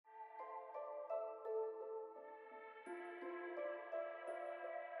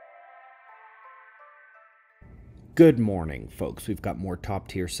Good morning, folks. We've got more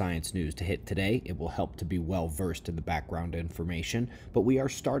top-tier science news to hit today. It will help to be well-versed in the background information, but we are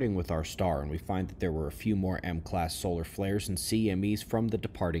starting with our star, and we find that there were a few more M-class solar flares and CMEs from the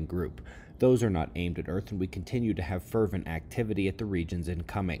departing group. Those are not aimed at Earth, and we continue to have fervent activity at the regions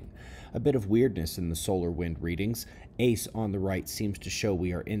incoming. A bit of weirdness in the solar wind readings. ACE on the right seems to show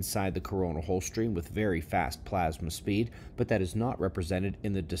we are inside the coronal hole stream with very fast plasma speed, but that is not represented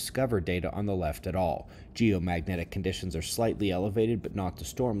in the Discover data on the left at all. Geomagnetic conditions are slightly elevated, but not to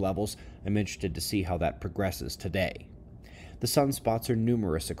storm levels. I'm interested to see how that progresses today. The sunspots are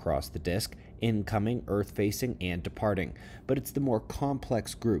numerous across the disk, incoming, Earth-facing, and departing, but it's the more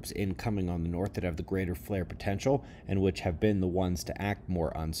complex groups incoming on the north that have the greater flare potential and which have been the ones to act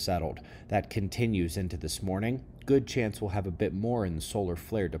more unsettled. That continues into this morning. Good chance we'll have a bit more in the solar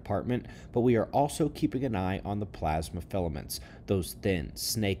flare department, but we are also keeping an eye on the plasma filaments. Those thin,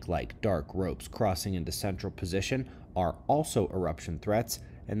 snake-like dark ropes crossing into central position are also eruption threats,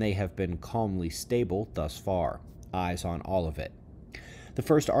 and they have been calmly stable thus far. Eyes on all of it. The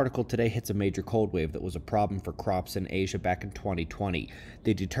first article today hits a major cold wave that was a problem for crops in Asia back in 2020.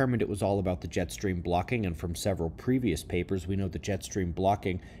 They determined it was all about the jet stream blocking, and from several previous papers we know the jet stream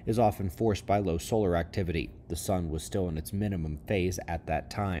blocking is often forced by low solar activity. The sun was still in its minimum phase at that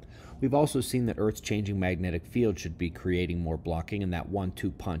time. We've also seen that Earth's changing magnetic field should be creating more blocking, and that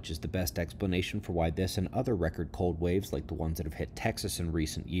 1-2 punch is the best explanation for why this and other record cold waves like the ones that have hit Texas in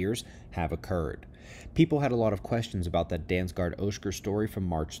recent years have occurred. People had a lot of questions about that Dansgaard-Oeschger story from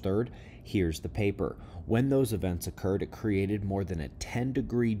March 3rd. Here's the paper. When those events occurred, it created more than a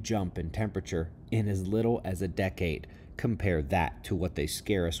 10-degree jump in temperature in as little as a decade. Compare that to what they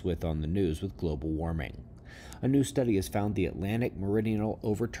scare us with on the news with global warming. A new study has found the Atlantic meridional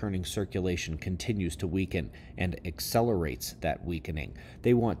overturning circulation continues to weaken and accelerates that weakening.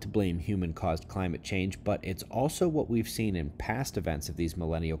 They want to blame human-caused climate change, but it's also what we've seen in past events of these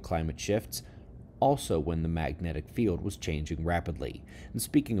millennial climate shifts, also when the magnetic field was changing rapidly. And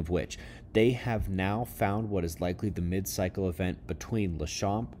speaking of which, they have now found what is likely the mid-cycle event between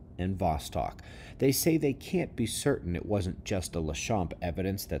Lachamp and Vostok. They say they can't be certain it wasn't just a Lachamp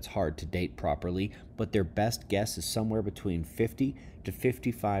evidence that's hard to date properly, but their best guess is somewhere between 50 to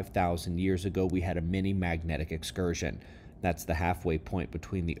 55,000 years ago we had a mini magnetic excursion. That's the halfway point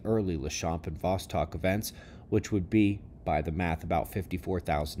between the early Lachamp and Vostok events, which would be, by the math, about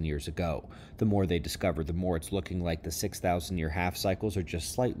 54,000 years ago. The more they discover, the more it's looking like the 6,000-year half cycles are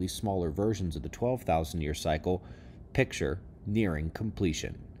just slightly smaller versions of the 12,000-year cycle. Picture nearing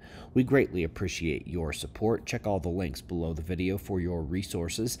completion. We greatly appreciate your support. Check all the links below the video for your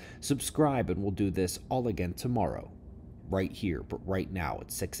resources. Subscribe, and we'll do this all again tomorrow. Right here, but right now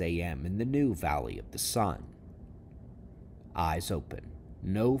at 6 a.m. in the new Valley of the Sun. Eyes open.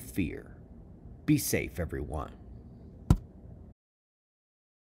 No fear. Be safe, everyone.